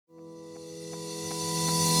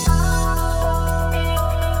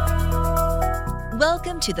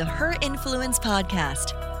to the Her Influence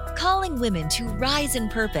podcast, calling women to rise in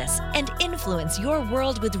purpose and influence your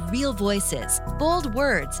world with real voices, bold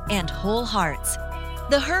words, and whole hearts.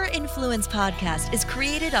 The Her Influence podcast is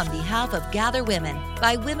created on behalf of Gather Women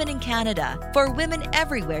by Women in Canada for women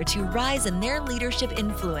everywhere to rise in their leadership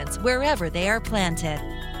influence wherever they are planted.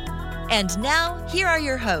 And now, here are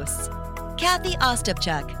your hosts, Kathy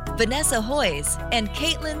Ostapchuk, Vanessa Hoyes, and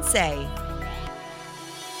Caitlin Say.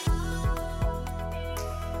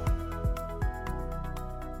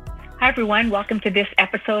 Hi, everyone. Welcome to this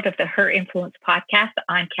episode of the Her Influence podcast.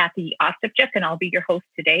 I'm Kathy Ostapchuk, and I'll be your host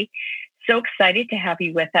today. So excited to have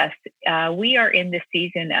you with us. We are in the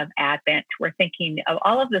season of Advent. We're thinking of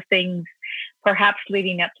all of the things perhaps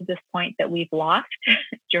leading up to this point that we've lost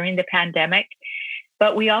during the pandemic.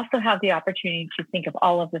 But we also have the opportunity to think of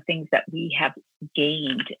all of the things that we have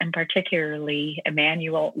gained, and particularly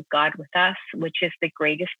Emmanuel, God with us, which is the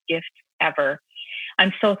greatest gift ever.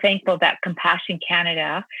 I'm so thankful that Compassion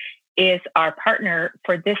Canada is our partner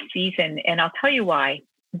for this season, and I'll tell you why.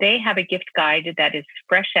 They have a gift guide that is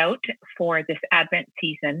fresh out for this Advent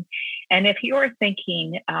season. And if you're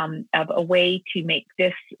thinking of a way to make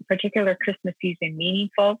this particular Christmas season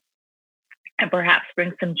meaningful, and perhaps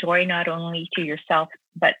bring some joy not only to yourself,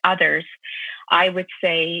 but others, I would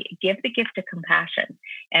say give the gift of compassion.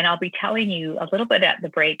 And I'll be telling you a little bit at the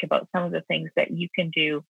break about some of the things that you can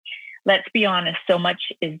do. Let's be honest, so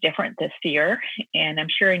much is different this year. And I'm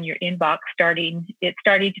sure in your inbox, it's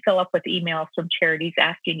starting to fill up with emails from charities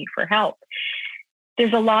asking you for help.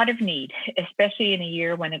 There's a lot of need, especially in a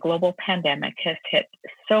year when a global pandemic has hit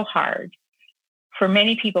so hard. For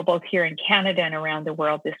many people, both here in Canada and around the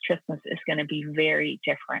world, this Christmas is going to be very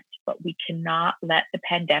different. But we cannot let the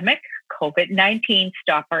pandemic, COVID-19,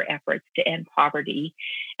 stop our efforts to end poverty.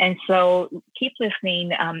 And so keep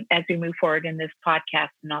listening as we move forward in this podcast,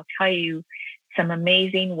 and I'll tell you some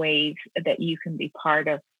amazing ways that you can be part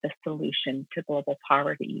of the solution to global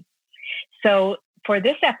poverty. So for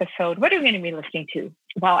this episode, what are we going to be listening to?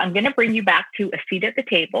 Well, I'm going to bring you back to A Seat at the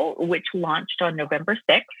Table, which launched on November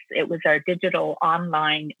 6th. It was our digital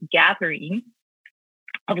online gathering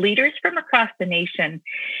of leaders from across the nation.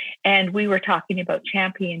 And we were talking about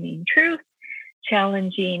championing truth,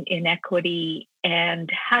 challenging inequity,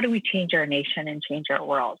 and how do we change our nation and change our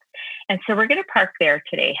world? And so we're going to park there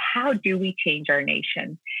today. How do we change our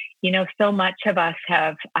nation? You know, so much of us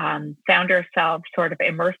have found ourselves sort of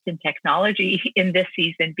immersed in technology in this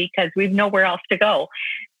season because we've nowhere else to go.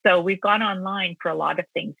 So we've gone online for a lot of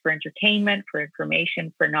things, for entertainment, for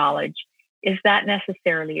information, for knowledge. Is that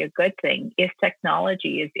necessarily a good thing? Is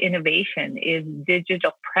technology, is innovation, is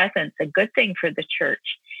digital presence a good thing for the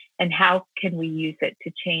church? And how can we use it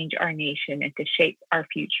to change our nation and to shape our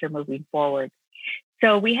future moving forward?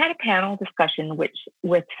 So we had a panel discussion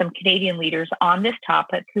with some Canadian leaders on this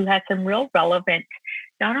topic who had some real relevant,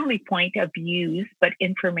 not only point of views, but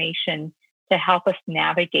information to help us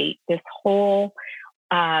navigate this whole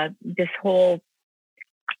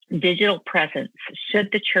digital presence. Should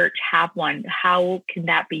the church have one? How can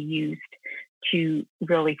that be used to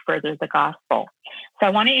really further the gospel? So I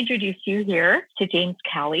want to introduce you here to James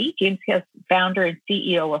Kelly. James is founder and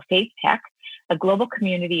CEO of Faith Tech, a global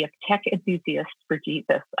community of tech enthusiasts for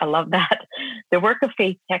Jesus. I love that. The work of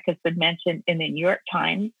Faith Tech has been mentioned in the New York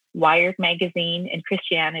Times, Wired Magazine, and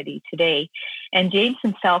Christianity Today. And James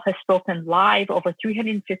himself has spoken live over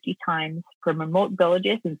 350 times from remote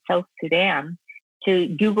villages in South Sudan to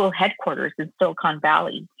Google headquarters in Silicon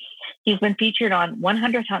Valley. He's been featured on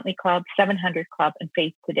 100 Huntley Club, 700 Club, and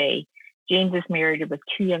Faith Today. James is married with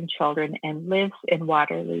 2 young children and lives in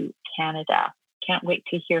Waterloo, Canada. Can't wait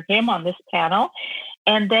to hear him on this panel.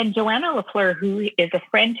 And then Joanna LaFleur, who is a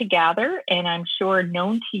friend to Gather, and I'm sure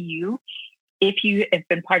known to you if you have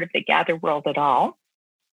been part of the Gather world at all.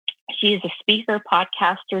 She is a speaker,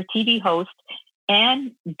 podcaster, TV host,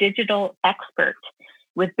 and digital expert.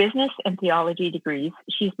 With business and theology degrees,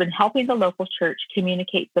 she's been helping the local church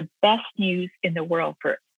communicate the best news in the world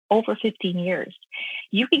for over 15 years.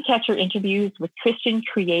 You can catch her interviews with Christian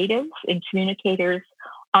creatives and communicators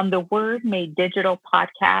on the Word Made Digital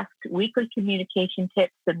podcast, weekly communication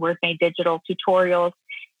tips and Word Made Digital tutorials,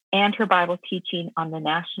 and her Bible teaching on the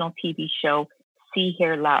national TV show See,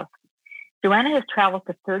 Hear, Love. Joanna has traveled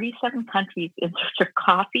to 37 countries in search of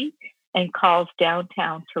coffee and calls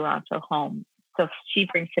downtown Toronto home. So she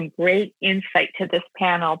brings some great insight to this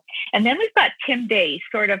panel. And then we've got Tim Day,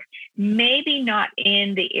 sort of maybe not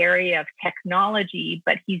in the area of technology,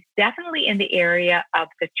 but he's definitely in the area of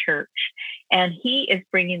the church. And he is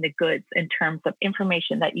bringing the goods in terms of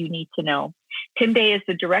information that you need to know. Tim Day is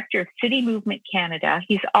the director of City Movement Canada.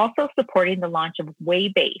 He's also supporting the launch of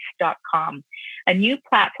waybase.com, a new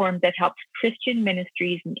platform that helps Christian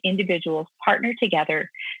ministries and individuals partner together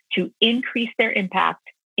to increase their impact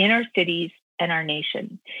in our cities and our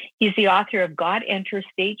nation. He's the author of God Enters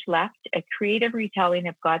Stage Left, a creative retelling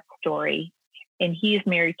of God's story. And he is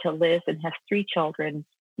married to Liz and has 3 children,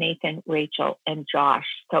 Nathan, Rachel, and Josh.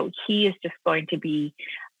 So he is just going to be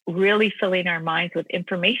really filling our minds with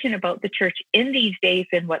information about the church in these days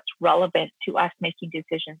and what's relevant to us making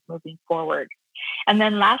decisions moving forward. And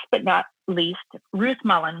then last but not least, Ruth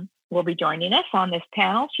Mullen will be joining us on this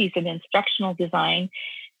panel. She's an instructional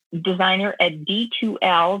designer at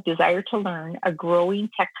D2L, Desire to Learn, a growing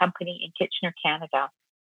tech company in Kitchener, Canada.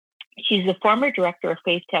 She's the former director of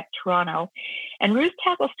Faith Tech Toronto, and Ruth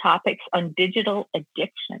tackles topics on digital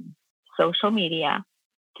addiction, social media,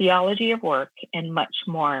 theology of work, and much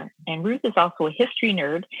more. And Ruth is also a history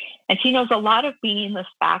nerd, and she knows a lot of meaningless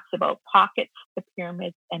facts about pockets, the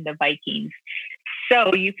pyramids, and the Vikings.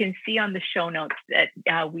 So you can see on the show notes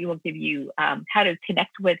that we will give you how to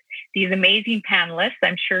connect with these amazing panelists.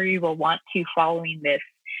 I'm sure you will want to following this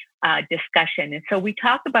discussion. And so we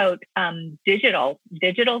talk about digital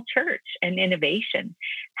church and innovation.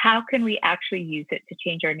 How can we actually use it to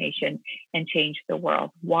change our nation and change the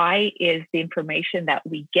world? Why is the information that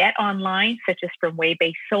we get online, such as from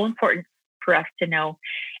Waybase, so important for us to know?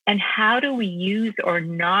 And how do we use or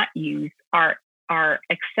not use our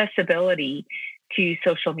accessibility to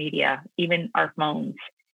social media, even our phones,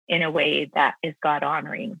 in a way that is God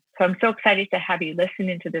honoring? So I'm so excited to have you listen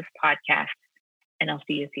into this podcast, and I'll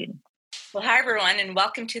see you soon. Well, hi, everyone, and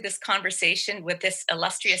welcome to this conversation with this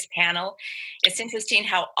illustrious panel. It's interesting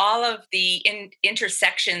how all of the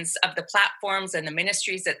intersections of the platforms and the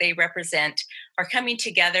ministries that they represent are coming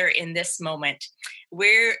together in this moment.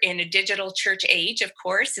 We're in a digital church age, of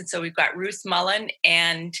course, and so we've got Ruth Mullen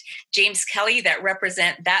and James Kelly that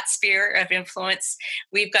represent that sphere of influence.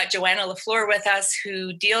 We've got Joanna LaFleur with us,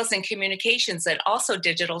 who deals in communications and also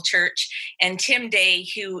digital church, and Tim Day,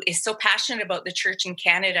 who is so passionate about the church in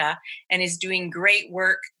Canada and is doing great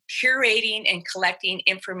work curating and collecting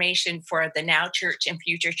information for the Now Church and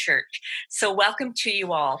Future Church. So welcome to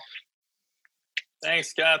you all.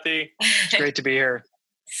 Thanks, Kathy. It's great to be here.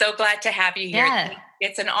 So glad to have you here. Yeah.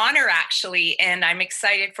 It's an honor, actually, and I'm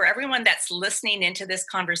excited for everyone that's listening into this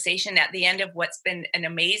conversation at the end of what's been an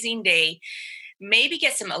amazing day. Maybe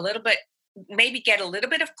get a little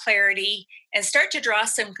bit of clarity and start to draw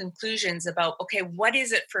some conclusions about, okay, what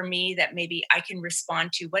is it for me that maybe I can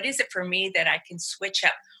respond to? What is it for me that I can switch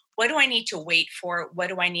up? What do I need to wait for? What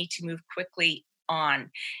do I need to move quickly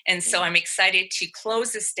on? And so I'm excited to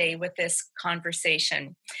close this day with this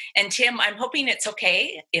conversation. And Tim, I'm hoping it's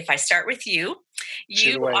okay if I start with you.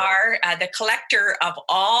 You are the collector of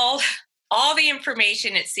all the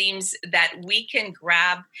information, it seems, that we can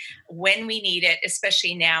grab when we need it,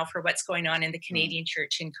 especially now for what's going on in the Canadian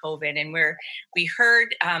church in COVID. And we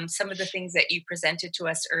heard some of the things that you presented to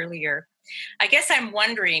us earlier. I guess I'm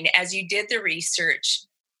wondering, as you did the research,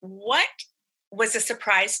 what was a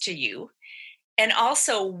surprise to you? And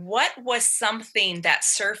also, what was something that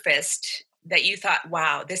surfaced that you thought,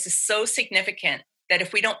 wow, this is so significant that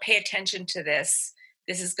if we don't pay attention to this,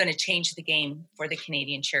 this is going to change the game for the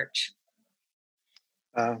Canadian church?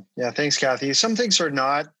 Yeah, thanks, Kathy. Some things are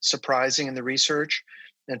not surprising in the research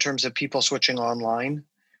in terms of people switching online.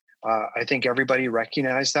 I think everybody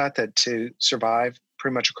recognized that to survive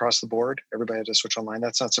pretty much across the board, everybody had to switch online.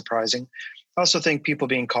 That's not surprising. I also think people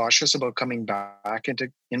being cautious about coming back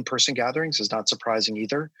into in-person gatherings is not surprising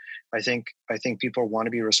either. I think people want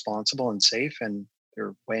to be responsible and safe, and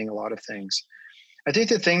they're weighing a lot of things. I think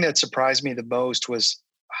the thing that surprised me the most was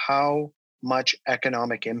how much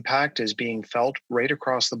economic impact is being felt right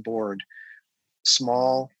across the board.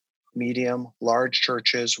 Small, medium, large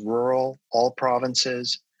churches, rural, all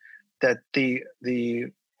provinces, that the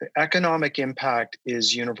economic impact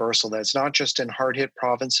is universal. That's not just in hard-hit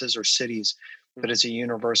provinces or cities, but it's a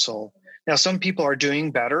universal. Now, some people are doing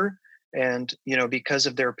better, and because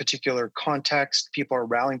of their particular context, people are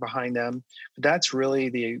rallying behind them. But that's really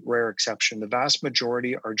the rare exception. The vast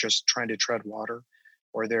majority are just trying to tread water,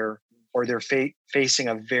 or they're facing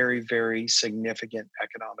a very, very significant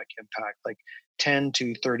economic impact, like 10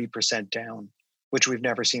 to 30% down, which we've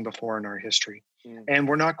never seen before in our history. And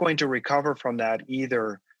we're not going to recover from that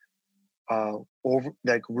either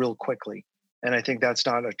real quickly. And I think that's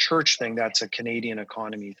not a church thing, that's a Canadian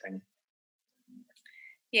economy thing.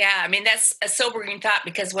 Yeah, I mean, that's a sobering thought,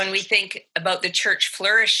 because when we think about the church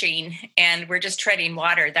flourishing and we're just treading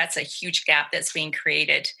water, that's a huge gap that's being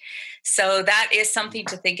created. So that is something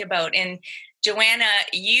to think about. And Joanna,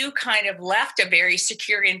 you kind of left a very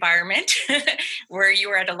secure environment where you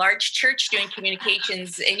were at a large church doing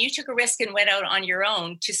communications, and you took a risk and went out on your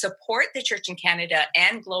own to support the church in Canada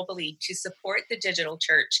and globally, to support the digital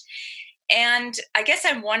church. And I guess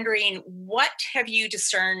I'm wondering, what have you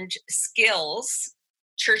discerned skills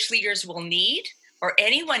church leaders will need, or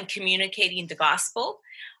anyone communicating the gospel?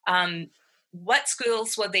 What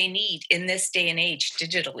skills will they need in this day and age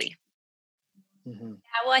digitally? Mm-hmm.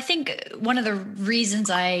 Yeah, well, I think one of the reasons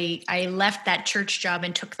I left that church job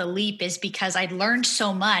and took the leap is because I'd learned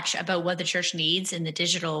so much about what the church needs in the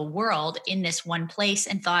digital world in this one place,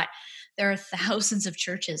 and thought there are thousands of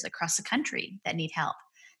churches across the country that need help.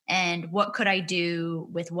 And what could I do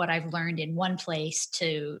with what I've learned in one place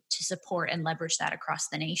to support and leverage that across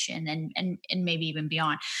the nation and maybe even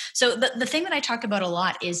beyond? So the thing that I talk about a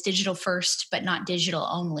lot is digital first, but not digital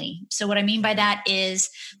only. So what I mean by that is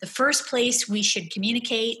the first place we should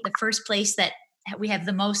communicate, the first place that we have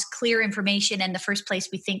the most clear information, and the first place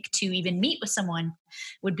we think to even meet with someone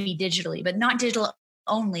would be digitally, but not digital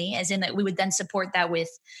only, as in that we would then support that with,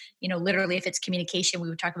 literally, if it's communication, we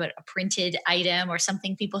would talk about a printed item or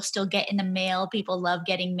something people still get in the mail. People love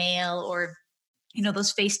getting mail, or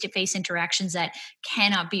those face-to-face interactions that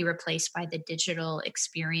cannot be replaced by the digital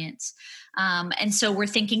experience. And so we're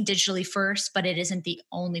thinking digitally first, but it isn't the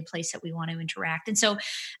only place that we want to interact. And so,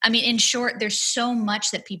 I mean, in short, there's so much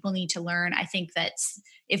that people need to learn. I think that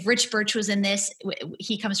if Rich Birch was in this,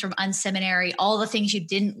 he comes from unseminary, all the things you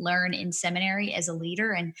didn't learn in seminary as a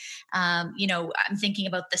leader. And, I'm thinking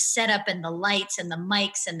about the setup and the lights and the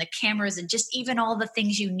mics and the cameras, and just even all the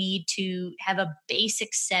things you need to have a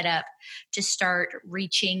basic setup to start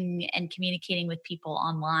reaching and communicating with people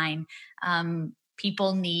online.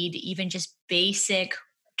 People need even just basic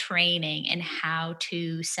training in how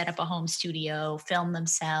to set up a home studio, film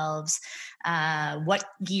themselves, what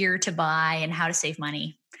gear to buy, and how to save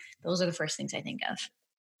money. Those are the first things I think of.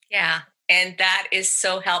 Yeah, and that is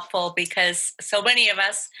so helpful, because so many of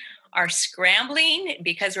us are scrambling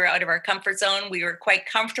because we're out of our comfort zone. We were quite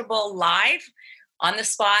comfortable live on the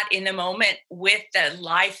spot in the moment with the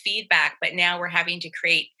live feedback, but now we're having to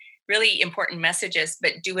create really important messages,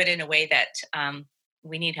 but do it in a way that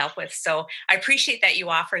we need help with. So I appreciate that you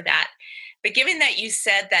offer that. But given that you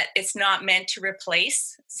said that it's not meant to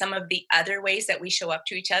replace some of the other ways that we show up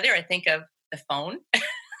to each other, I think of the phone,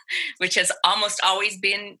 which has almost always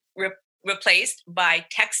been replaced by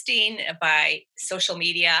texting, by social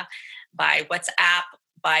media, by WhatsApp,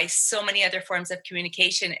 by so many other forms of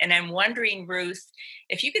communication. And I'm wondering, Ruth,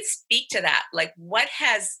 if you could speak to that, like what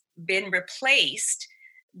has been replaced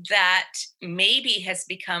that maybe has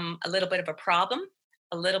become a little bit of a problem,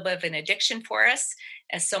 a little bit of an addiction for us,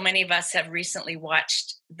 as so many of us have recently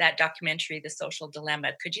watched that documentary, The Social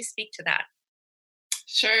Dilemma. Could you speak to that?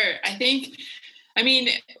 Sure. I mean,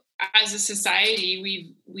 as a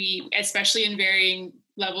society, we especially in varying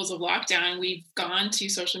levels of lockdown, we've gone to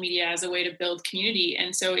social media as a way to build community.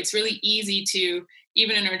 And so it's really easy to,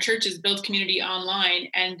 even in our churches, build community online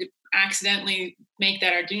and accidentally make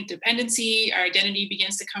that our dependency. Our identity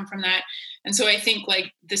begins to come from that. And so I think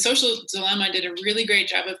like The Social Dilemma did a really great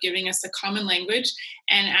job of giving us a common language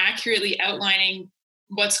and accurately outlining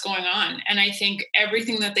what's going on. And I think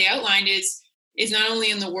everything that they outlined is not only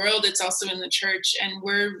in the world, it's also in the church. And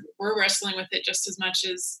we're wrestling with it just as much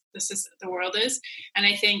as the world is. And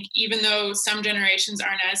I think even though some generations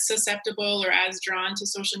aren't as susceptible or as drawn to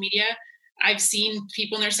social media, I've seen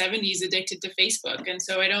people in their 70s addicted to Facebook. And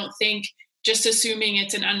so I don't think just assuming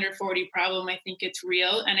it's an under 40 problem, I think it's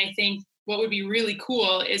real. And I think what would be really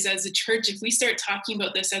cool is as a church, if we start talking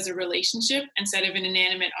about this as a relationship instead of an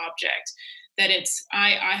inanimate object, that it's,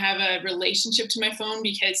 I have a relationship to my phone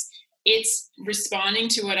because it's responding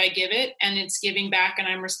to what I give it and it's giving back and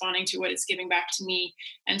I'm responding to what it's giving back to me.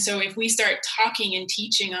 And so if we start talking and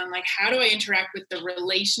teaching on like, how do I interact with the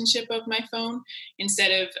relationship of my phone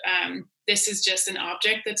instead of this is just an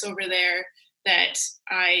object that's over there that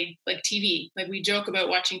I like TV. Like we joke about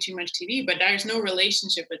watching too much TV, but there's no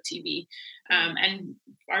relationship with TV. And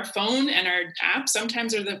our phone and our app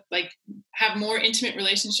sometimes are have more intimate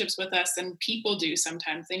relationships with us than people do.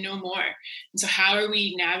 Sometimes they know more. And so how are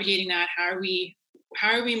we navigating that? How are we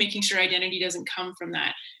making sure identity doesn't come from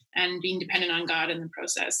that and being dependent on God in the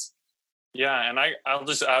process? Yeah. And I'll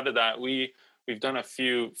just add to that. We've done a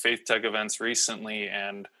few faith tech events recently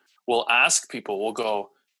and we'll ask people, we'll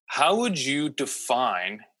go, how would you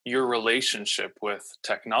define your relationship with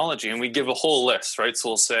technology. And we give a whole list, right? So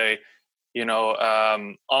we'll say,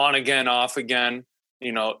 on again, off again,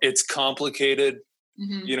 it's complicated,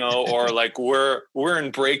 or like we're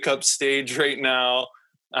in breakup stage right now.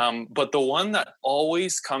 But the one that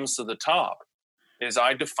always comes to the top is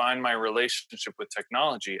I define my relationship with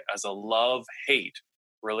technology as a love-hate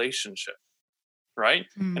relationship, right?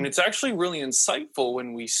 And it's actually really insightful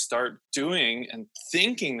when we start doing and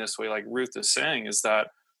thinking this way, like Ruth is saying, is that,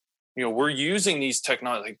 we're using these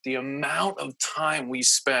technologies, like the amount of time we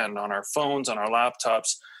spend on our phones, on our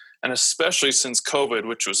laptops, and especially since COVID,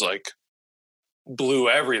 which was like, blew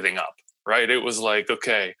everything up, right? It was like,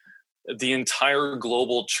 okay, the entire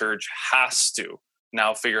global church has to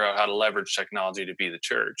now figure out how to leverage technology to be the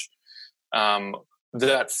church.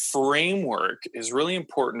 That framework is really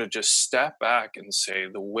important to just step back and say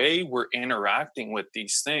the way we're interacting with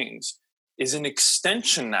these things is an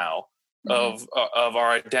extension now of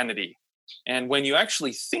our identity. And when you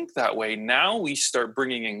actually think that way, now we start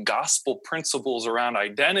bringing in gospel principles around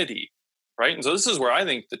identity, right? And so this is where I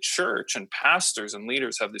think the church and pastors and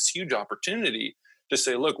leaders have this huge opportunity to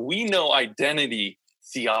say, look, we know identity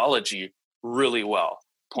theology really well.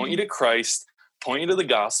 Point you to Christ, point you to the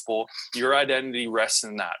gospel, your identity rests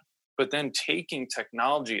in that. But then taking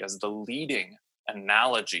technology as the leading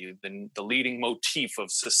analogy, the leading motif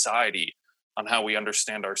of society on how we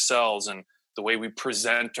understand ourselves and the way we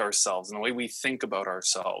present ourselves and the way we think about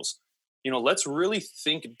ourselves. Let's really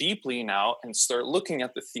think deeply now and start looking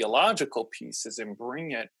at the theological pieces and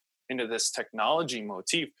bring it into this technology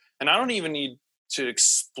motif. And I don't even need to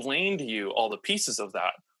explain to you all the pieces of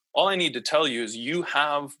that. All I need to tell you is you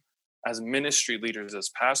have, as ministry leaders, as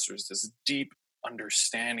pastors, this deep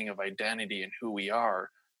understanding of identity and who we are.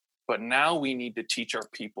 But now we need to teach our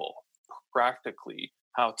people practically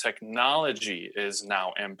how technology is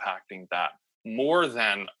now impacting that more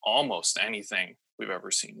than almost anything we've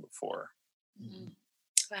ever seen before.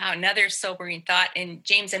 Wow, another sobering thought. And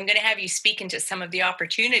James, I'm going to have you speak into some of the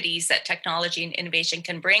opportunities that technology and innovation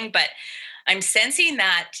can bring, but I'm sensing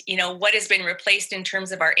that, what has been replaced in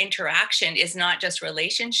terms of our interaction is not just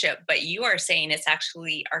relationship, but you are saying it's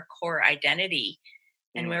actually our core identity.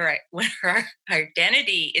 And where our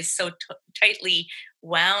identity is so tightly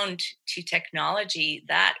wound to technology,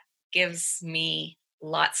 that gives me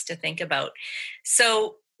lots to think about.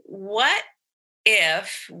 So what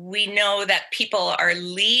if we know that people are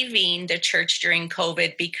leaving the church during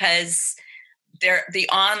COVID because the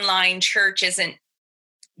online church isn't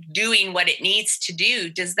doing what it needs to do?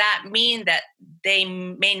 Does that mean that they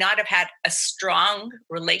may not have had a strong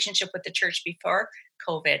relationship with the church before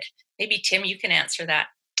COVID? Maybe Tim, you can answer that.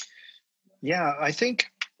 Yeah, I think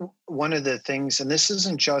one of the things, and this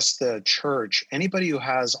isn't just the church, anybody who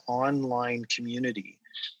has online community,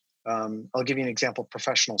 I'll give you an example,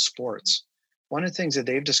 professional sports. One of the things that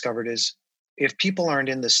they've discovered is if people aren't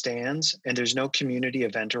in the stands and there's no community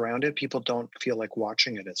event around it, people don't feel like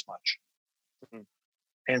watching it as much.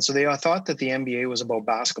 And so they thought that the NBA was about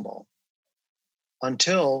basketball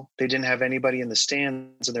until they didn't have anybody in the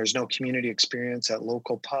stands and there's no community experience at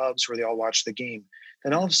local pubs where they all watch the game.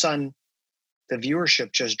 Then all of a sudden, the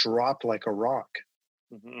viewership just dropped like a rock.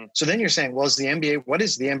 So then you're saying, well, what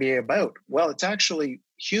is the NBA about? Well, it's actually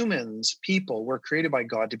humans, people were created by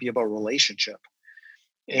God to be about relationship.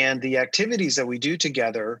 And the activities that we do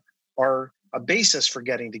together are a basis for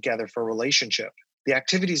getting together for relationship. The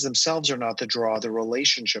activities themselves are not the draw. The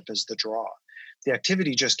relationship is the draw. The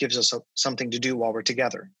activity just gives us something to do while we're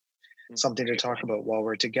together, something to talk about while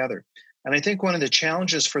we're together. And I think one of the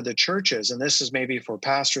challenges for the churches, and this is maybe for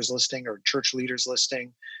pastors listening or church leaders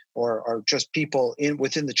listening, or just people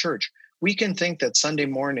within the church, we can think that Sunday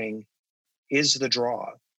morning is the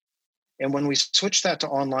draw. And when we switch that to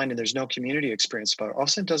online and there's no community experience about it, all of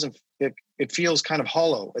a sudden it feels kind of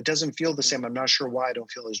hollow. It doesn't feel the same. I'm not sure why I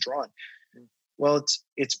don't feel as drawn. Well,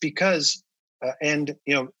 it's because,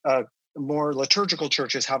 more liturgical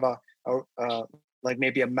churches have like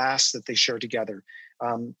maybe a mass that they share together.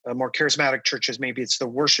 More charismatic churches, maybe it's the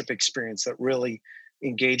worship experience that really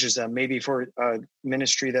engages them. Maybe for a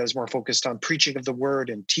ministry that is more focused on preaching of the word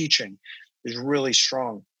and teaching is really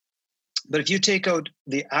strong. But if you take out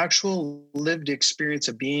the actual lived experience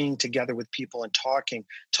of being together with people and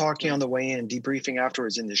talking on the way in, debriefing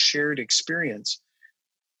afterwards in the shared experience,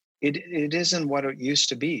 it isn't what it used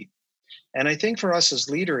to be. And I think for us as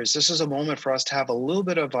leaders, this is a moment for us to have a little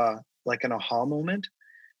bit of an aha moment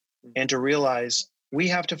and to realize we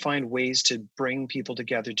have to find ways to bring people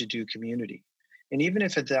together to do community. And even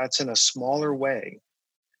if that's in a smaller way,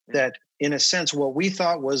 that in a sense, what we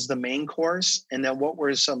thought was the main course and then what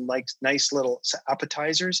were some like nice little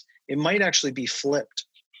appetizers, it might actually be flipped.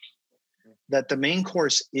 that the main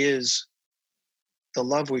course is the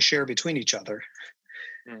love we share between each other.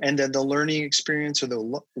 And then the learning experience or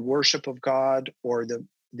the worship of God or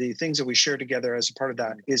the things that we share together as a part of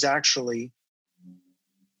that is actually,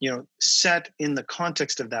 set in the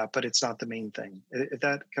context of that, but it's not the main thing.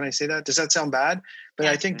 Can I say that? Does that sound bad? But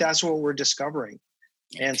I think that's what we're discovering.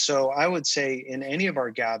 And so I would say in any of our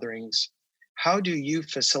gatherings, how do you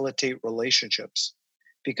facilitate relationships?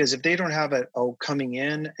 Because if they don't have it, coming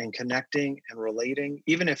in and connecting and relating,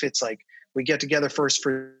 even if it's like we get together first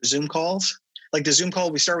for Zoom calls, like the Zoom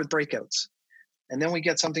call, we start with breakouts. And then we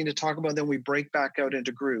get something to talk about. Then we break back out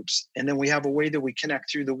into groups. And then we have a way that we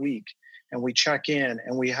connect through the week and we check in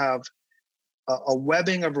and we have a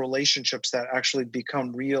webbing of relationships that actually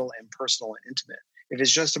become real and personal and intimate. If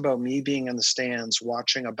it's just about me being in the stands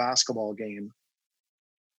watching a basketball game,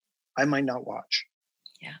 I might not watch.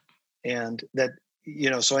 Yeah. And that,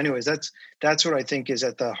 so anyways, that's what I think is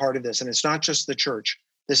at the heart of this. And it's not just the church.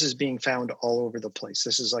 This is being found all over the place.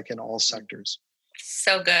 This is like in all sectors.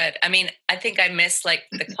 So good. I mean, I think I miss like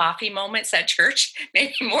the coffee moments at church,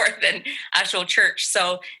 maybe more than actual church.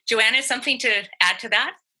 So Joanna, something to add to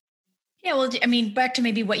that? Yeah, well, I mean, back to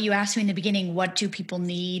maybe what you asked me in the beginning, what do people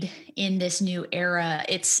need in this new era?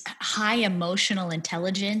 It's high emotional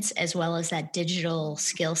intelligence as well as that digital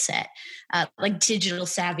skill set, like digital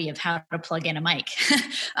savvy of how to plug in a mic.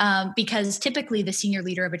 Because typically the senior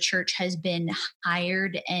leader of a church has been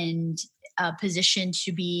hired and positioned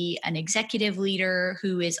to be an executive leader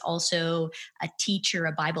who is also a teacher,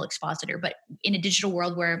 a Bible expositor. But in a digital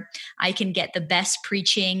world where I can get the best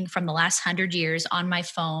preaching from the last 100 years on my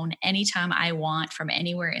phone anytime I want from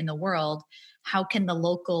anywhere in the world, how can the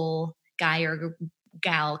local guy or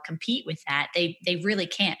gal compete with that? They really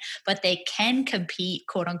can't, but they can compete,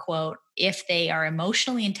 quote unquote, if they are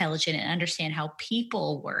emotionally intelligent and understand how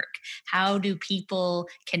people work. How do people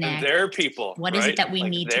connect? And their people. What is it that we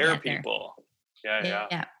need their together? People.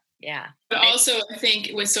 Yeah. But also, I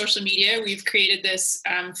think with social media, we've created this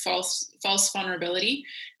false vulnerability,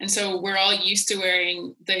 and so we're all used to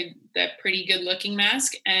wearing that pretty good-looking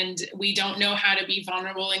mask, and we don't know how to be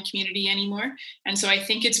vulnerable in community anymore. And so I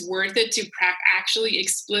think it's worth it to actually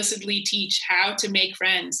explicitly teach how to make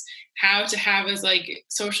friends, how to have as like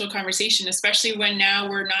social conversation, especially when now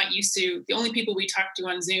we're not used to the only people we talk to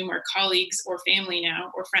on Zoom are colleagues or family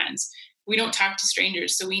now or friends. We don't talk to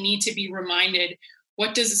strangers, so we need to be reminded.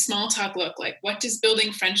 What does a small talk look like? What does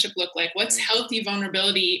building friendship look like? What's healthy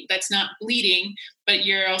vulnerability that's not bleeding, but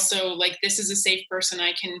you're also like, this is a safe person,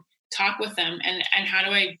 I can talk with them. And how do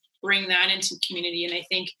I bring that into community? And I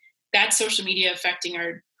think that's social media affecting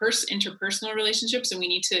our interpersonal relationships, and we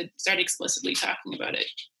need to start explicitly talking about it.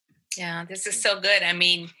 Yeah, this is so good. I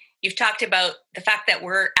mean, you've talked about the fact that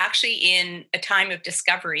we're actually in a time of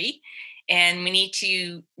discovery, and we need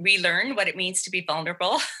to relearn what it means to be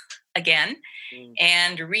vulnerable again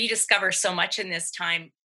and rediscover so much in this time.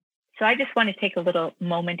 So I just want to take a little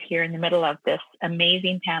moment here in the middle of this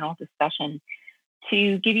amazing panel discussion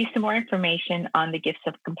to give you some more information on the gifts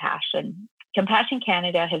of compassion. Compassion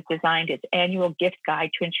Canada has designed its annual gift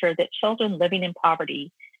guide to ensure that children living in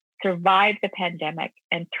poverty survive the pandemic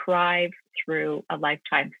and thrive through a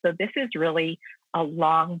lifetime. So this is really a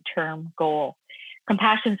long-term goal.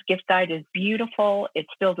 Compassion's gift guide is beautiful.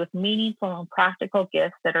 It's filled with meaningful and practical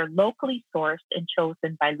gifts that are locally sourced and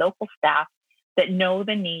chosen by local staff that know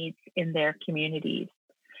the needs in their communities.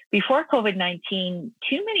 Before COVID-19,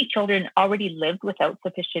 too many children already lived without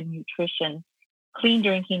sufficient nutrition, clean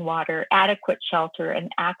drinking water, adequate shelter,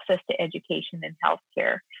 and access to education and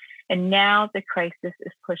healthcare. And now the crisis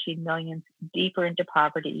is pushing millions deeper into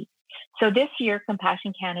poverty. So this year,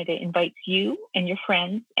 Compassion Canada invites you and your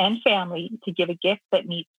friends and family to give a gift that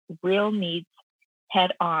meets real needs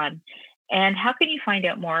head on. And how can you find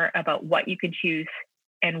out more about what you can choose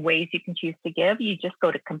and ways you can choose to give? You just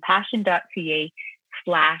go to compassion.ca/gifts.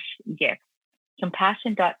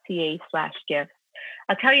 Compassion.ca/gifts.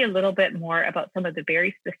 I'll tell you a little bit more about some of the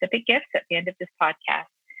very specific gifts at the end of this podcast,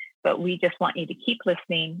 but we just want you to keep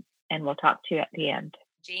listening, and we'll talk to you at the end.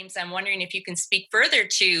 James, I'm wondering if you can speak further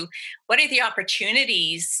to what are the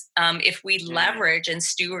opportunities if we leverage and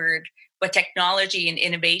steward what technology and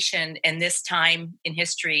innovation and this time in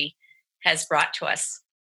history has brought to us.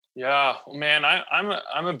 Yeah, man,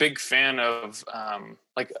 I'm a big fan of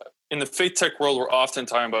like in the faith tech world, we're often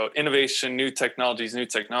talking about innovation, new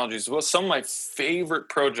technologies. Well, some of my favorite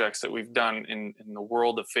projects that we've done in the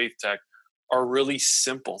world of faith tech are really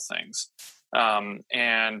simple things.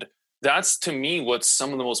 And that's, to me, what's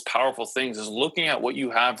some of the most powerful things is looking at what you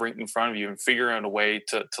have right in front of you and figuring out a way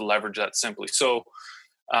to leverage that simply. So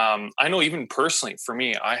I know even personally for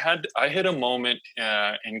me, I hit a moment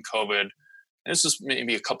in COVID And this was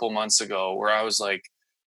maybe a couple months ago where I was like,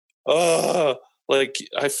 oh, like,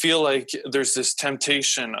 I feel like there's this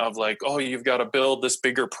temptation of like, oh, you've got to build this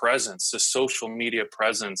bigger presence, this social media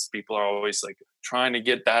presence. People are always like trying to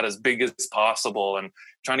get that as big as possible and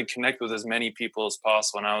trying to connect with as many people as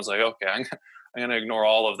possible. And I was like, okay, I'm going to ignore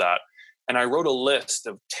all of that. And I wrote a list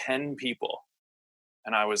of 10 people.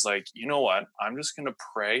 And I was like, you know what? I'm just going to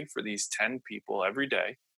pray for these 10 people every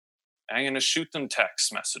day. And I'm going to shoot them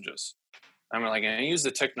text messages. I'm like, I'm going to use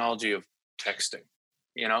the technology of texting.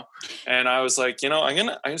 And I was like, I'm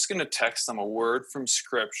just going to text them a word from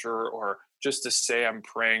scripture or just to say I'm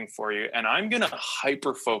praying for you. And I'm going to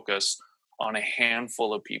hyper focus on a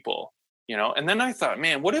handful of people, And then I thought,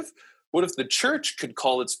 man, what if the church could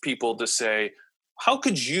call its people to say, how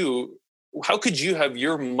could you have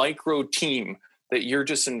your micro team that you're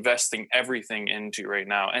just investing everything into right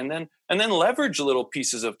now? And then leverage little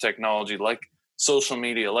pieces of technology like social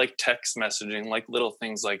media, like text messaging, like little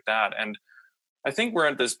things like that. And I think we're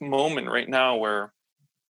at this moment right now where,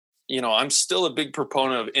 I'm still a big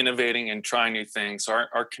proponent of innovating and trying new things. So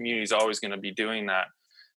our community is always going to be doing that.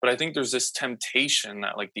 But I think there's this temptation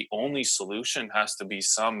that like the only solution has to be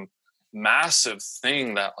some massive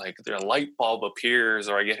thing that like their light bulb appears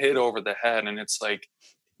or I get hit over the head. And it's like,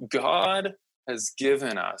 God has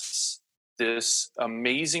given us this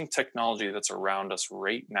amazing technology that's around us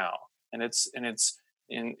right now. And it's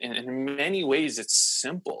in many ways, it's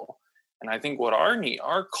simple. And I think what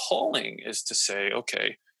our calling is to say,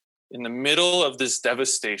 okay, in the middle of this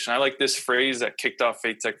devastation, I like this phrase that kicked off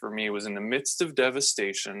Faith Tech for me was in the midst of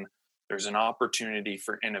devastation, there's an opportunity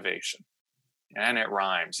for innovation. And it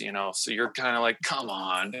rhymes, so you're kind of like, come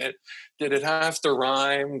on, did it have to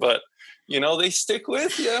rhyme? But, they stick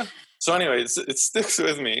with you. So anyway, it sticks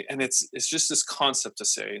with me. And it's just this concept to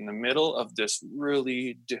say in the middle of this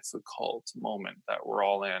really difficult moment that we're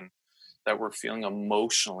all in, that we're feeling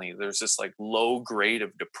emotionally, there's this like low grade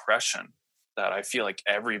of depression that I feel like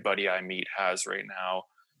everybody I meet has right now.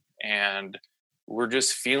 And we're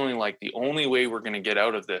just feeling like the only way we're going to get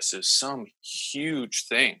out of this is some huge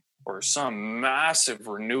thing or some massive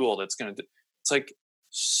renewal that's going to, it's like,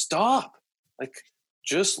 stop. Like,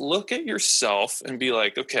 just look at yourself and be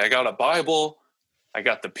like, okay, I got a Bible. I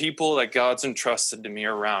got the people that God's entrusted to me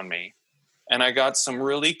around me. And I got some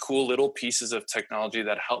really cool little pieces of technology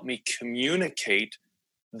that help me communicate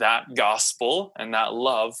that gospel and that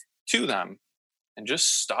love to them. And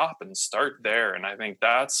just stop and start there. And I think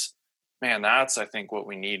that's I think what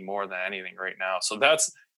we need more than anything right now. So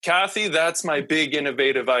Kathy, that's my big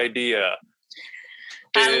innovative idea.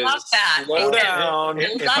 I love that. Slow down.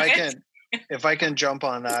 If I can jump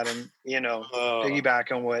on that and,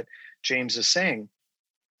 piggyback on what James is saying,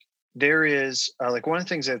 there is like one of the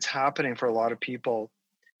things that's happening for a lot of people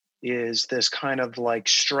is this kind of like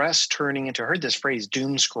stress turning into, I heard this phrase,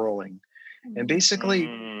 doom scrolling. And basically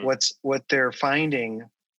what they're finding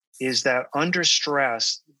is that under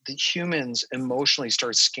stress, the humans emotionally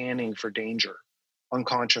start scanning for danger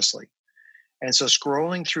unconsciously. And so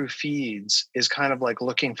scrolling through feeds is kind of like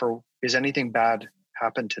looking for, is anything bad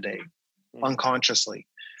happened today unconsciously?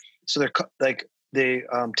 So they're like the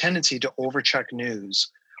tendency to overcheck news,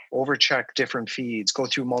 overcheck different feeds, go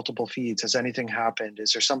through multiple feeds. Has anything happened?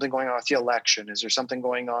 Is there something going on with the election? Is there something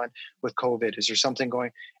going on with COVID? Is there something going,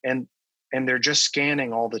 and they're just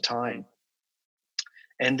scanning all the time.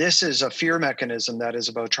 And this is a fear mechanism that is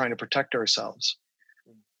about trying to protect ourselves.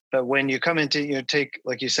 But when you come into, take,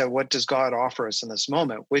 like you said, what does God offer us in this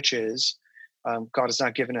moment? Which is, God has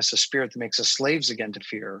not given us a spirit that makes us slaves again to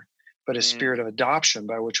fear, but a spirit of adoption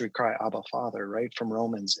by which we cry, Abba, Father, right? From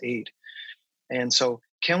Romans 8. And so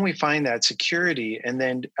can we find that security and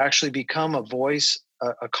then actually become a voice,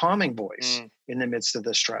 a calming voice in the midst of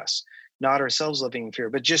the stress? Not ourselves living in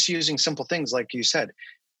fear, but just using simple things like you said,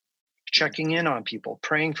 checking in on people,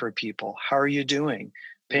 praying for people. How are you doing?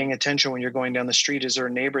 Paying attention when you're going down the street. Is there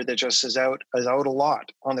a neighbor that just is out a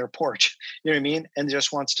lot on their porch? You know what I mean? And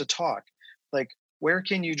just wants to talk. Like, where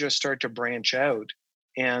can you just start to branch out?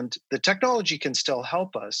 And the technology can still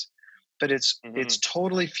help us, but it's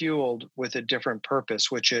totally fueled with a different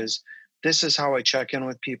purpose, which is, this is how I check in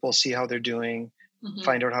with people, see how they're doing,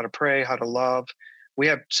 find out how to pray, how to love. We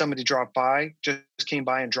have somebody just came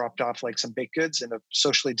by and dropped off like some baked goods in a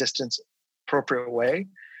socially distanced, appropriate way.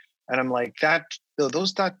 And I'm like,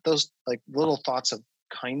 those like little thoughts of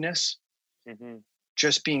kindness,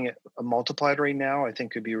 just being multiplied right now, I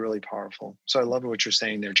think could be really powerful. So I love what you're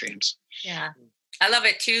saying there, James. Yeah, I love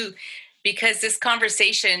it too, because this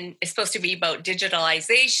conversation is supposed to be about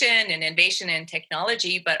digitalization and innovation and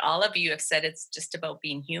technology, but all of you have said it's just about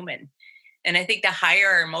being human. And I think the higher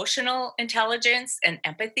our emotional intelligence and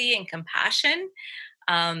empathy and compassion,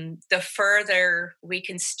 the further we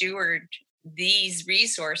can steward these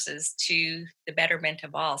resources to the betterment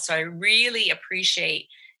of all. So I really appreciate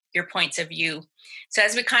your points of view. So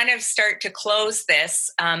as we kind of start to close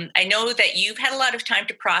this, I know that you've had a lot of time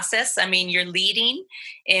to process. I mean, you're leading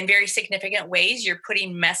in very significant ways. You're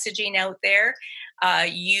putting messaging out there.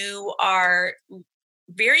 You are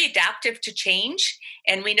very adaptive to change.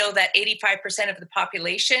 And we know that 85% of the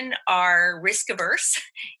population are risk averse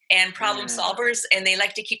and problem solvers, and they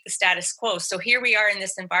like to keep the status quo. So here we are in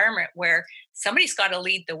this environment where somebody's got to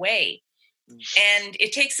lead the way. And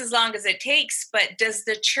it takes as long as it takes, but does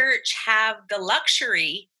the church have the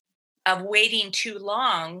luxury of waiting too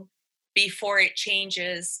long before it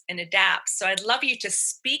changes and adapts? So I'd love you to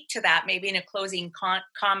speak to that, maybe in a closing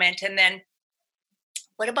comment. And then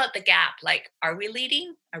what about the gap? Like, are we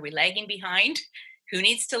leading? Are we lagging behind? Who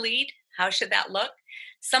needs to lead? How should that look?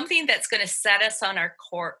 Something that's going to set us on our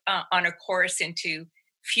course into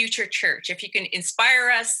future church. If you can inspire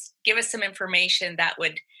us, give us some information that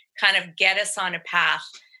would kind of get us on a path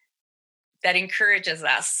that encourages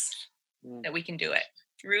us that we can do it.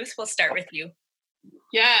 Ruth, we'll start with you.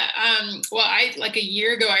 Yeah. Well, I like a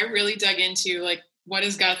year ago, I really dug into like, what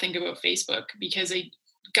does God think about Facebook? Because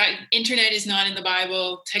internet is not in the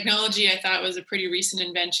Bible. Technology, I thought, was a pretty recent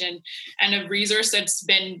invention. And a resource that's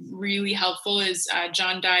been really helpful is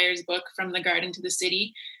John Dyer's book, From the Garden to the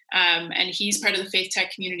City. And he's part of the faith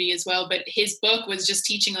tech community as well. But his book was just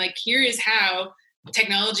teaching, like, here is how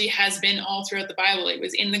technology has been all throughout the Bible. It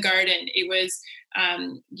was in the garden. It was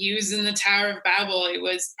used in the Tower of Babel. It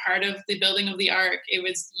was part of the building of the ark. It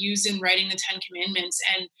was used in writing the 10 Commandments.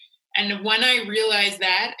 And when I realized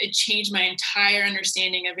that, it changed my entire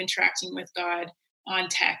understanding of interacting with God on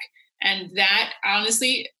tech. And that,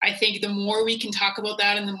 honestly, I think the more we can talk about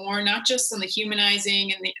that, and the more, not just on the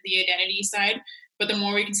humanizing and the identity side, but the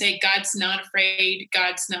more we can say God's not afraid,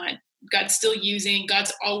 God's still using,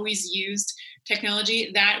 God's always used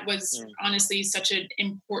technology. That was honestly such an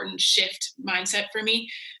important shift mindset for me,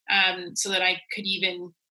 so that I could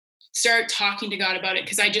even start talking to God about it,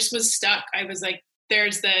 because I just was stuck. I was like,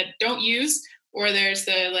 there's the don't use, or there's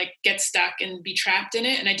the like get stuck and be trapped in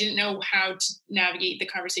it. And I didn't know how to navigate the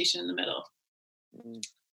conversation in the middle.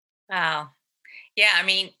 Wow. Yeah, I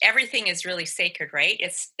mean, everything is really sacred, right?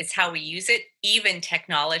 It's how we use it, even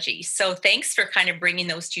technology. So thanks for kind of bringing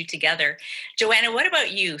those two together. Joanna, what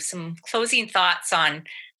about you? Some closing thoughts on,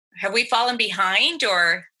 have we fallen behind,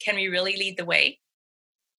 or can we really lead the way?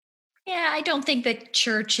 Yeah, I don't think that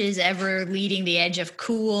church is ever leading the edge of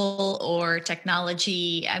cool or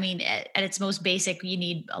technology. I mean, at its most basic, you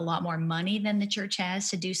need a lot more money than the church has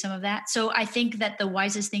to do some of that. So I think that the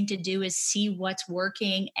wisest thing to do is see what's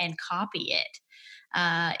working and copy it.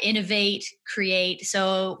 Innovate, create.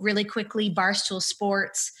 So really quickly, Barstool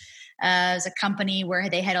Sports is a company where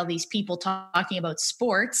they had all these people talking about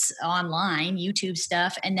sports online, YouTube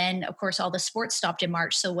stuff. And then, of course, all the sports stopped in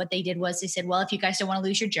March. So what they did was they said, well, if you guys don't want to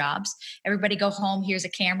lose your jobs, everybody go home. Here's a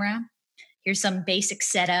camera. Here's some basic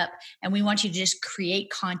setup. And we want you to just create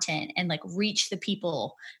content and like reach the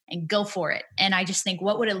people and go for it. And I just think,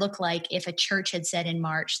 what would it look like if a church had said in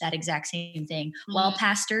March that exact same thing? Mm-hmm. Well,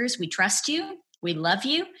 pastors, we trust you. We love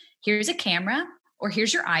you. Here's a camera. Or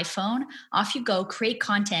here's your iPhone, off you go, create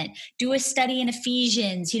content, do a study in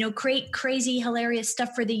Ephesians, create crazy, hilarious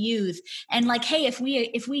stuff for the youth. And like, hey, if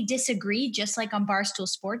we disagree, just like on Barstool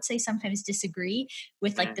Sports, they sometimes disagree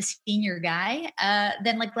with like the senior guy,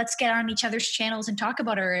 then like, let's get on each other's channels and talk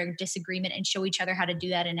about our disagreement and show each other how to do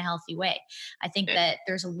that in a healthy way. I think that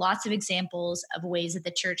there's lots of examples of ways that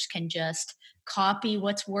the church can just copy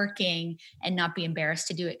what's working and not be embarrassed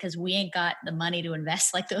to do it, because we ain't got the money to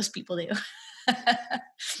invest like those people do.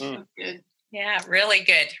 Good. Yeah, really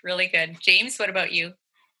good. Really good. James, what about you?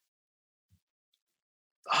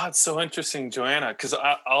 Oh, it's so interesting, Joanna, because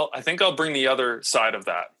I think I'll bring the other side of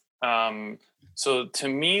that. So to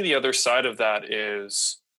me, the other side of that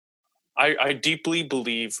is I deeply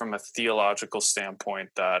believe from a theological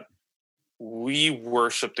standpoint that we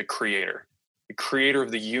worship the creator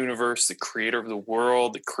of the universe, the creator of the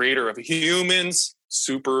world, the creator of humans,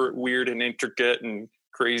 super weird and intricate and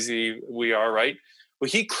crazy we are, right? But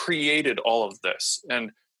he created all of this.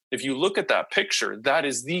 And if you look at that picture, that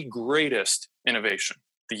is the greatest innovation,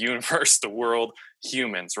 the universe, the world,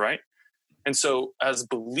 humans, right? And so as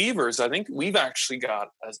believers, I think we've actually got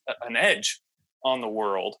an edge on the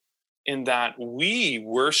world in that we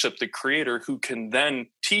worship the creator who can then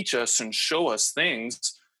teach us and show us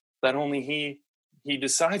things that only he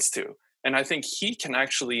decides to. And I think he can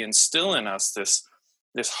actually instill in us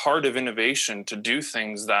this heart of innovation to do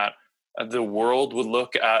things that the world would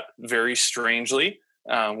look at very strangely,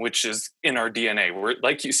 which is in our DNA. We're,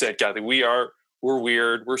 like you said, Kathy, we're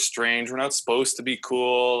weird, we're strange, we're not supposed to be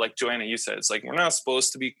cool. Like Joanna, you said, it's like, we're not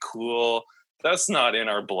supposed to be cool. That's not in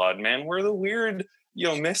our blood, man. We're the weird,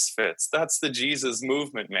 misfits. That's the Jesus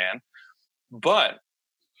movement, man. But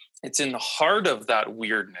it's in the heart of that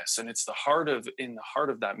weirdness, and it's in the heart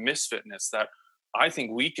of that misfitness that I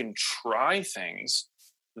think we can try things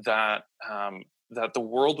that that the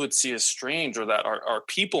world would see as strange, or that our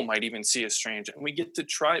people might even see as strange. And we get to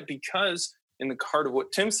try it because in the heart of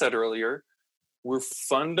what Tim said earlier, we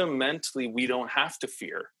don't have to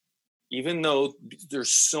fear. Even though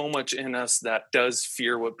there's so much in us that does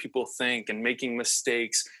fear what people think and making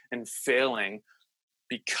mistakes and failing,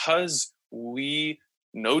 because we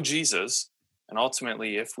know Jesus, and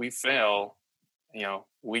ultimately if we fail,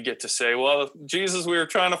 we get to say, well, Jesus, we were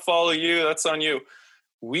trying to follow you, that's on you.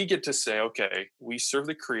 We get to say, okay, we serve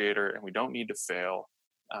the Creator and we don't need to fail.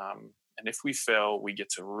 And if we fail, we get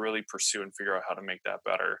to really pursue and figure out how to make that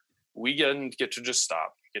better. We get to just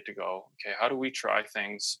stop, get to go, okay, how do we try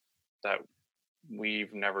things that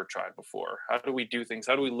we've never tried before? How do we do things?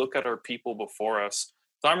 How do we look at our people before us?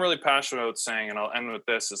 So I'm really passionate about saying, and I'll end with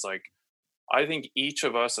this, is like, I think each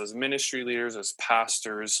of us as ministry leaders, as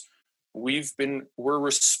pastors, we're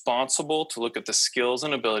responsible to look at the skills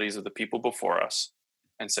and abilities of the people before us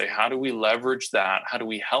and say, how do we leverage that? How do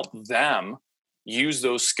we help them use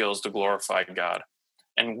those skills to glorify God?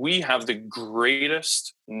 And we have the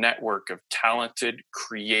greatest network of talented,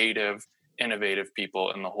 creative, innovative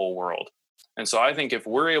people in the whole world. And so I think if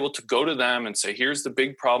we're able to go to them and say, here's the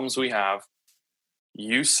big problems we have,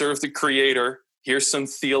 you serve the Creator, here's some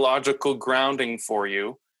theological grounding for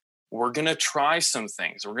you, we're going to try some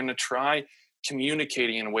things. We're going to try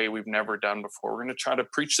communicating in a way we've never done before. We're going to try to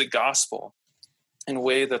preach the gospel in a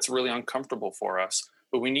way that's really uncomfortable for us.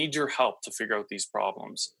 But we need your help to figure out these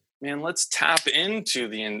problems. Man, let's tap into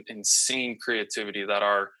the insane creativity that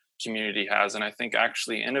our community has, and I think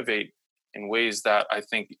actually innovate in ways that I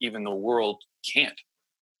think even the world can't.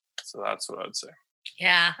 So that's what I would say.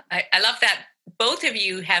 Yeah, I love that both of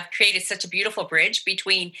you have created such a beautiful bridge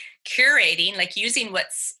between curating, like using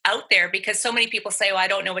what's out there, because so many people say, oh, I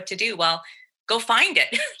don't know what to do. Well, go find it.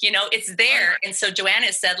 It's there. And so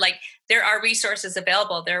Joanna said, like, there are resources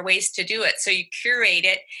available. There are ways to do it. So you curate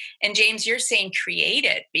it. And James, you're saying create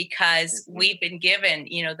it, because we've been given,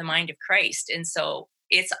 the mind of Christ. And so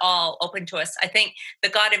it's all open to us. I think the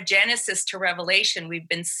God of Genesis to Revelation, we've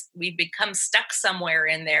become stuck somewhere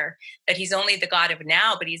in there, that he's only the God of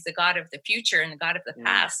now, but he's the God of the future and the God of the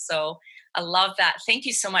past. So I love that. Thank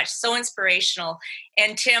you so much. So inspirational.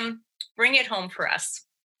 And Tim, bring it home for us.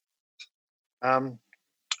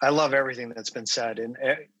 I love everything that's been said,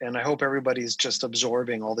 and I hope everybody's just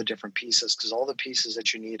absorbing all the different pieces, because all the pieces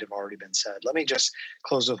that you need have already been said. Let me just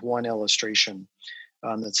close with one illustration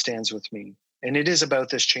that stands with me, and it is about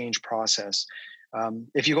this change process.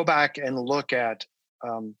 If you go back and look at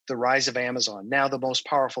the rise of Amazon, now the most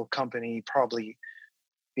powerful company probably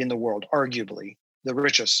in the world, arguably the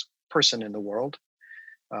richest person in the world,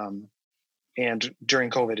 and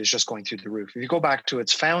during COVID is just going through the roof. If you go back to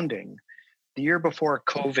its founding, the year before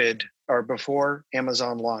COVID, or before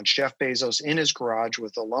Amazon launched, Jeff Bezos in his garage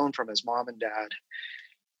with a loan from his mom and dad,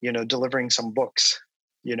 delivering some books,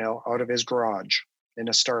 out of his garage in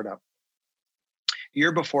a startup.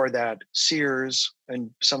 Year before that, Sears,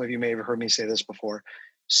 and some of you may have heard me say this before,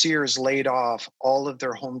 Sears laid off all of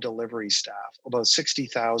their home delivery staff, about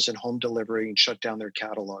 60,000 home delivery, and shut down their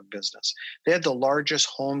catalog business. They had the largest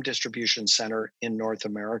home distribution center in North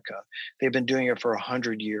America. They've been doing it for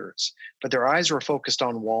 100 years, but their eyes were focused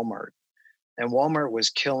on Walmart, and Walmart was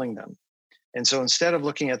killing them. And so instead of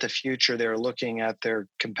looking at the future, they were looking at their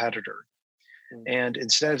competitor. And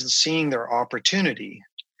instead of seeing their opportunity,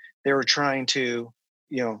 they were trying to,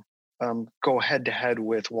 go head to head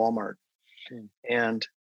with Walmart. And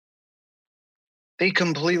they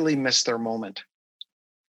completely missed their moment.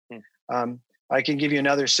 I can give you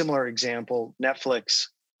another similar example. Netflix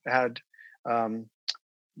had, Blockbuster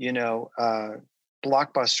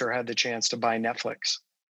had the chance to buy Netflix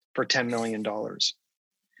for $10 million,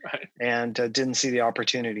 right, and didn't see the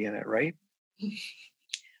opportunity in it, right?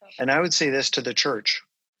 And I would say this to the church.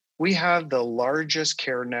 We have the largest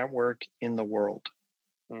care network in the world.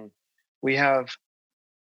 We have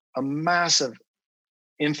a massive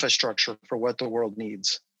infrastructure for what the world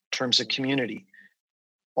needs in terms of community.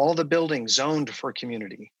 All the buildings zoned for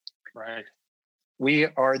community. Right. We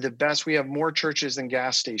are the best. We have more churches than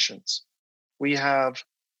gas stations. We have,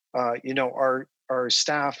 our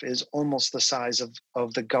staff is almost the size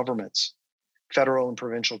of the governments, federal and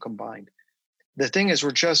provincial combined. The thing is,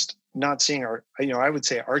 we're just not seeing I would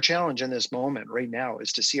say our challenge in this moment right now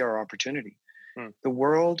is to see our opportunity. The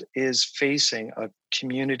world is facing a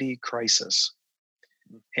community crisis,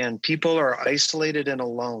 and people are isolated and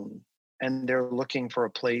alone, and they're looking for a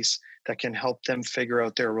place that can help them figure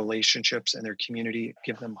out their relationships and their community,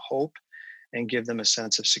 give them hope and give them a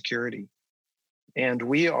sense of security. And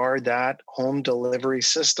we are that home delivery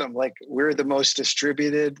system. Like, we're the most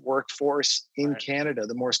distributed workforce in Canada,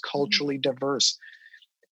 the most culturally diverse.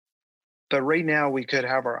 But right now we could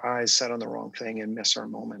have our eyes set on the wrong thing and miss our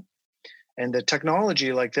moment. And the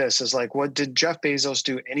technology like this is like, what did Jeff Bezos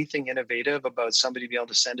do anything innovative about somebody being able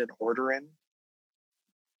to send an order in?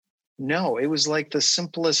 No, it was like the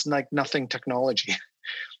simplest, like nothing technology,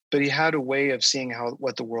 but he had a way of seeing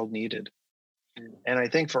what the world needed. And I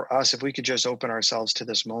think for us, if we could just open ourselves to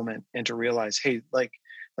this moment and to realize, hey, like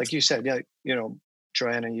you said,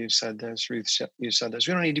 Joanna, you said this, Ruth, you said this,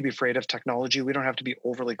 we don't need to be afraid of technology. We don't have to be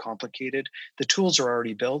overly complicated. The tools are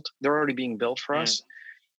already built. They're already being built for us.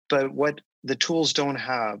 But what the tools don't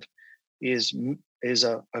have is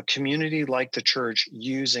a community like the church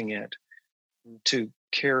using it to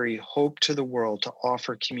carry hope to the world, to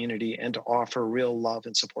offer community and to offer real love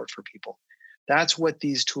and support for people. That's what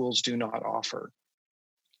these tools do not offer.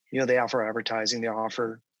 They offer advertising, they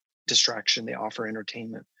offer distraction, they offer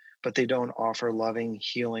entertainment, but they don't offer loving,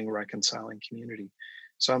 healing, reconciling community.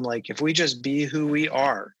 So I'm like, if we just be who we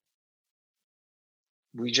are,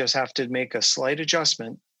 we just have to make a slight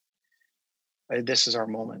adjustment. This is our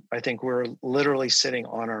moment. I think we're literally sitting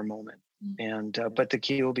on our moment. And but the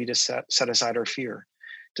key will be to set aside our fear,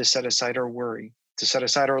 to set aside our worry, to set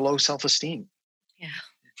aside our low self-esteem. Yeah.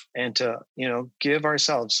 And to, give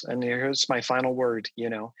ourselves, and here's my final word,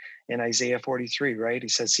 in Isaiah 43, right? He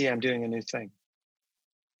says, see, I'm doing a new thing.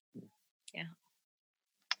 Yeah.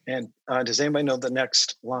 And does anybody know the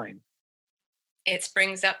next line? It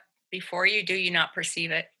springs up before you. Do you not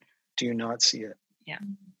perceive it? Do you not see it? Yeah.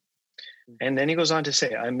 And then he goes on to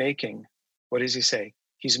say, I'm making, what does he say?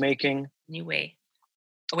 He's making new way.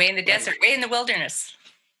 A way in the desert, way in the wilderness.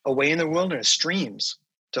 A way in the wilderness, streams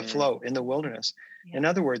to flow in the wilderness. Yeah. In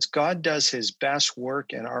other words, God does his best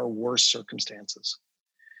work in our worst circumstances.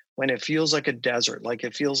 When it feels like a desert, like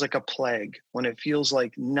it feels like a plague, when it feels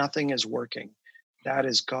like nothing is working, that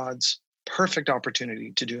is God's perfect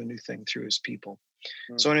opportunity to do a new thing through his people.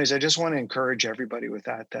 So anyways, I just want to encourage everybody with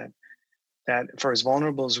that for as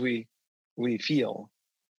vulnerable as we feel,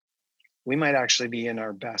 we might actually be in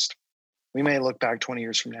our best. We may look back 20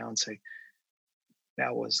 years from now and say,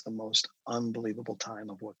 that was the most unbelievable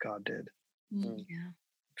time of what God did. Yeah,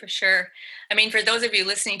 for sure. I mean, for those of you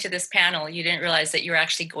listening to this panel, you didn't realize that you're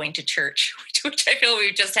actually going to church, which I feel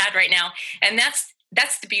we've just had right now. And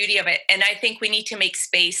that's the beauty of it. And I think we need to make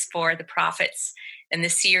space for the prophets and the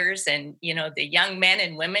seers and, the young men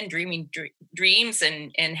and women dreaming dreams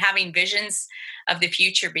and having visions of the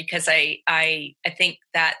future, because I think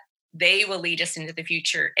that they will lead us into the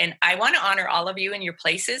future. And I want to honor all of you in your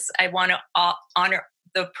places. I want to honor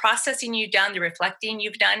the processing you've done, the reflecting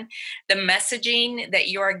you've done, the messaging that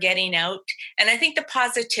you're getting out. And I think the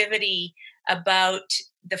positivity about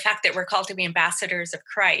the fact that we're called to be ambassadors of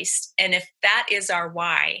Christ. And if that is our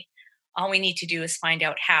why, all we need to do is find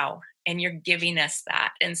out how. And you're giving us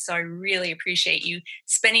that. And so I really appreciate you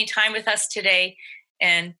spending time with us today,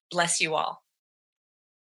 and bless you all.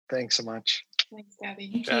 Thanks so much. Thanks,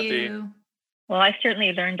 Gabby. Thank you. Well, I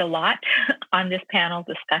certainly learned a lot on this panel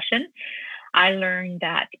discussion. I learned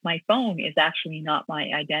that my phone is actually not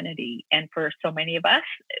my identity. And for so many of us,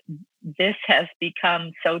 this has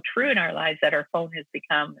become so true in our lives that our phone has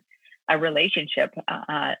become a relationship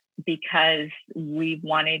because we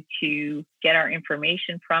wanted to get our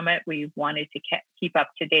information from it. We wanted to keep up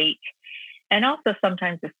to date and also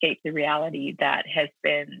sometimes escape the reality that has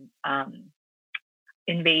been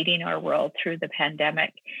invading our world through the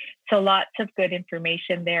pandemic. So lots of good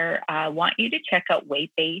information there. I want you to check out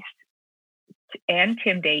Weight-Based and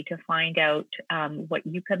Tim Day to find out what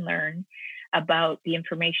you can learn about the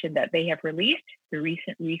information that they have released, the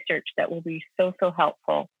recent research that will be so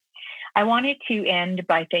helpful. I wanted to end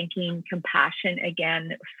by thanking Compassion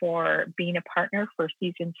again for being a partner for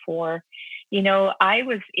season 4. I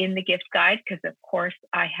was in the gift guide because, of course,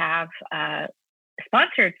 I have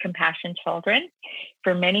sponsored Compassion Children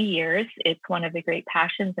for many years. It's one of the great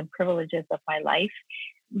passions and privileges of my life.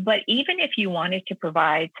 But even if you wanted to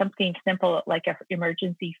provide something simple like an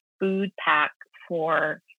emergency food pack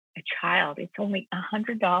for a child, it's only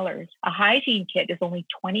 $100. A hygiene kit is only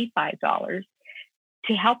 $25.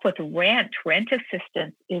 To help with rent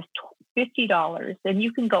assistance is $50. And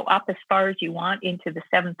you can go up as far as you want into the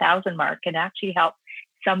 $7,000 mark and actually help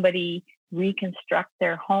somebody reconstruct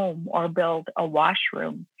their home or build a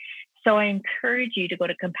washroom. So I encourage you to go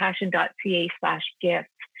to compassion.ca/gift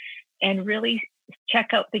and really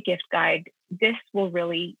check out the gift guide. This will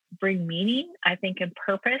really bring meaning, I think, and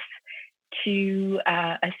purpose to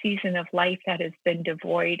a season of life that has been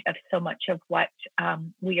devoid of so much of what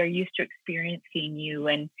we are used to experiencing you,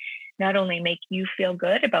 and not only make you feel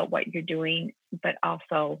good about what you're doing, but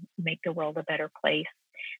also make the world a better place.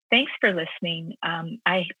 Thanks for listening.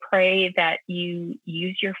 I pray that you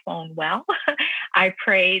use your phone well. I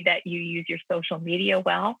pray that you use your social media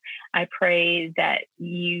well. I pray that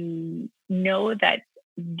you know that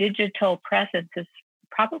digital presence is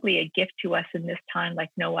probably a gift to us in this time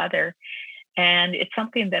like no other. And it's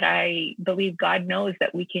something that I believe God knows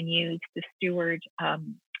that we can use to steward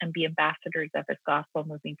and be ambassadors of his gospel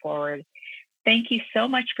moving forward. Thank you so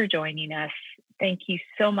much for joining us. Thank you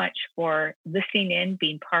so much for listening in,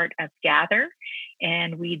 being part of Gather.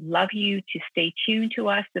 And we'd love you to stay tuned to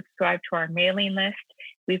us, subscribe to our mailing list.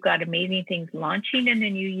 We've got amazing things launching in the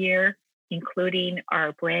new year, including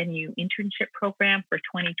our brand new internship program for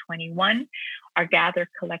 2021, our Gather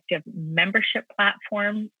Collective membership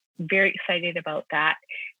platform. Very excited about that.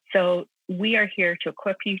 So we are here to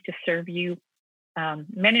equip you, to serve you,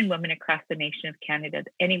 men and women across the nation of Canada,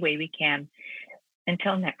 any way we can.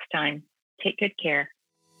 Until next time, take good care.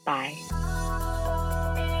 Bye.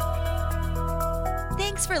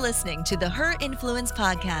 Thanks for listening to the Her Influence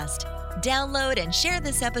podcast. Download and share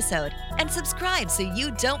this episode and subscribe so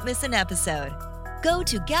you don't miss an episode. Go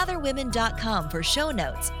to gatherwomen.com for show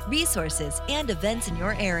notes, resources, and events in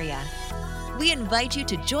your area. We invite you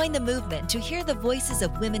to join the movement to hear the voices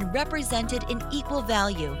of women represented in equal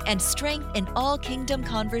value and strength in all kingdom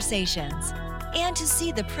conversations, and to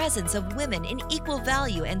see the presence of women in equal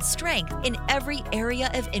value and strength in every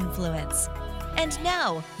area of influence. And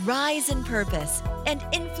now, rise in purpose and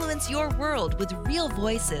influence your world with real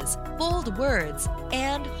voices, bold words,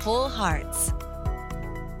 and whole hearts.